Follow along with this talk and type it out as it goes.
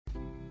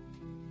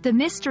The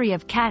mystery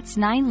of Cat's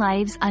 9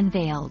 lives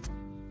unveiled.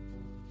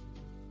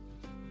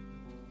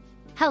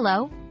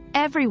 Hello,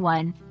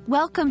 everyone.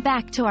 Welcome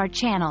back to our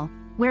channel,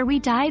 where we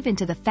dive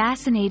into the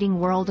fascinating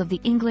world of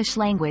the English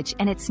language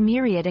and its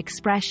myriad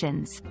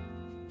expressions.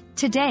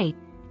 Today,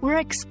 we're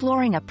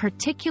exploring a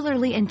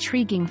particularly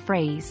intriguing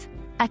phrase: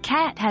 a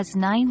cat has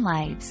 9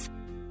 lives.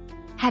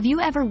 Have you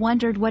ever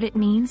wondered what it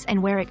means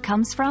and where it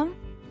comes from?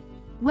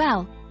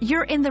 Well,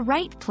 you're in the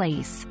right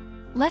place.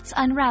 Let's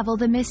unravel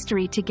the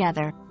mystery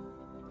together.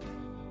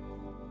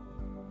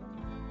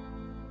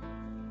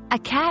 A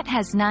cat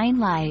has 9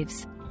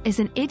 lives is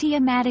an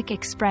idiomatic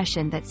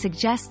expression that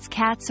suggests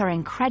cats are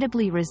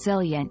incredibly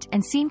resilient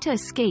and seem to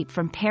escape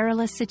from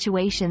perilous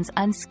situations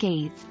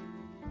unscathed.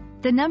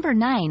 The number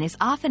 9 is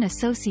often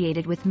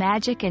associated with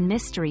magic and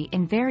mystery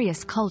in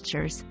various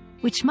cultures,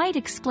 which might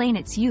explain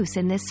its use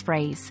in this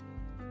phrase.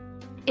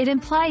 It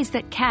implies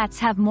that cats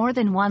have more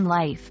than one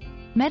life,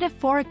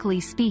 metaphorically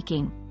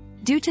speaking,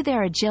 due to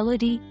their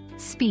agility,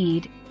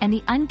 speed, and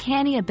the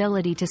uncanny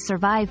ability to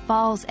survive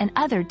falls and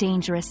other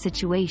dangerous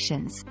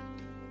situations.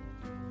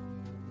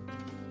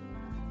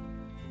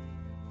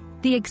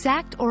 The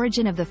exact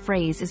origin of the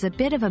phrase is a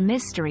bit of a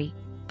mystery,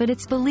 but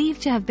it's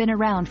believed to have been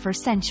around for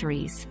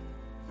centuries.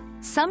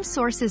 Some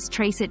sources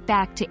trace it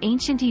back to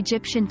ancient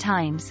Egyptian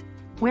times,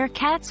 where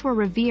cats were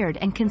revered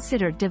and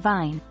considered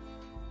divine.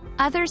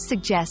 Others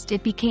suggest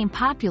it became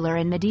popular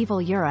in medieval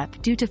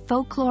Europe due to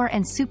folklore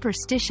and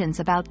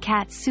superstitions about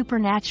cats'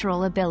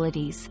 supernatural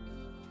abilities.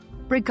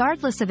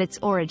 Regardless of its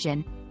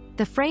origin,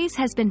 the phrase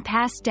has been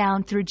passed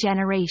down through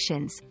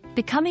generations,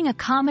 becoming a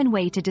common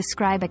way to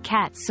describe a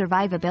cat's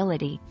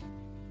survivability.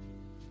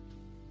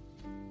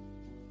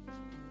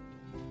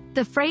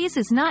 The phrase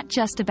is not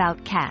just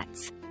about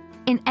cats.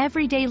 In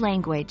everyday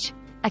language,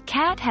 a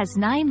cat has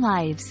 9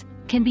 lives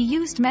can be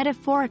used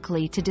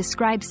metaphorically to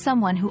describe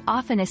someone who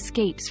often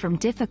escapes from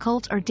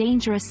difficult or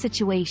dangerous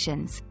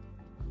situations.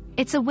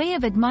 It's a way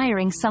of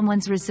admiring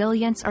someone's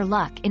resilience or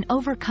luck in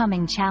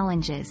overcoming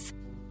challenges.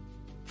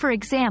 For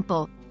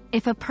example,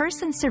 if a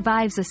person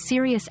survives a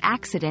serious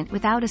accident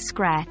without a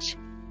scratch,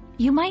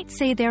 you might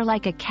say they're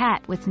like a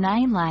cat with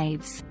 9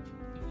 lives.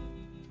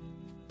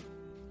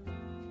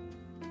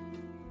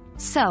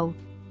 So,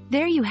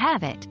 there you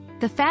have it,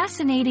 the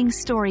fascinating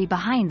story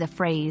behind the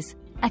phrase,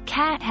 "A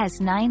cat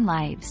has 9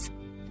 lives."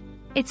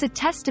 It's a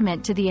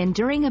testament to the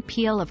enduring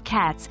appeal of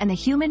cats and the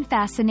human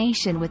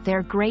fascination with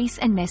their grace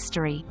and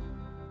mystery.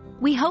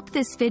 We hope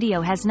this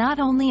video has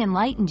not only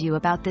enlightened you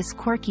about this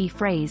quirky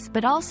phrase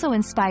but also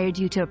inspired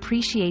you to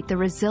appreciate the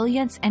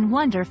resilience and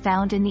wonder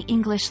found in the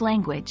English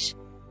language.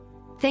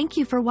 Thank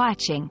you for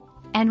watching,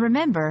 and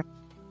remember,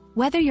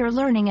 whether you're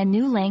learning a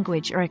new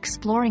language or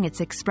exploring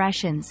its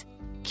expressions,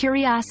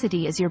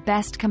 curiosity is your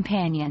best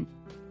companion.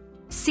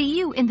 See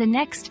you in the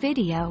next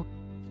video.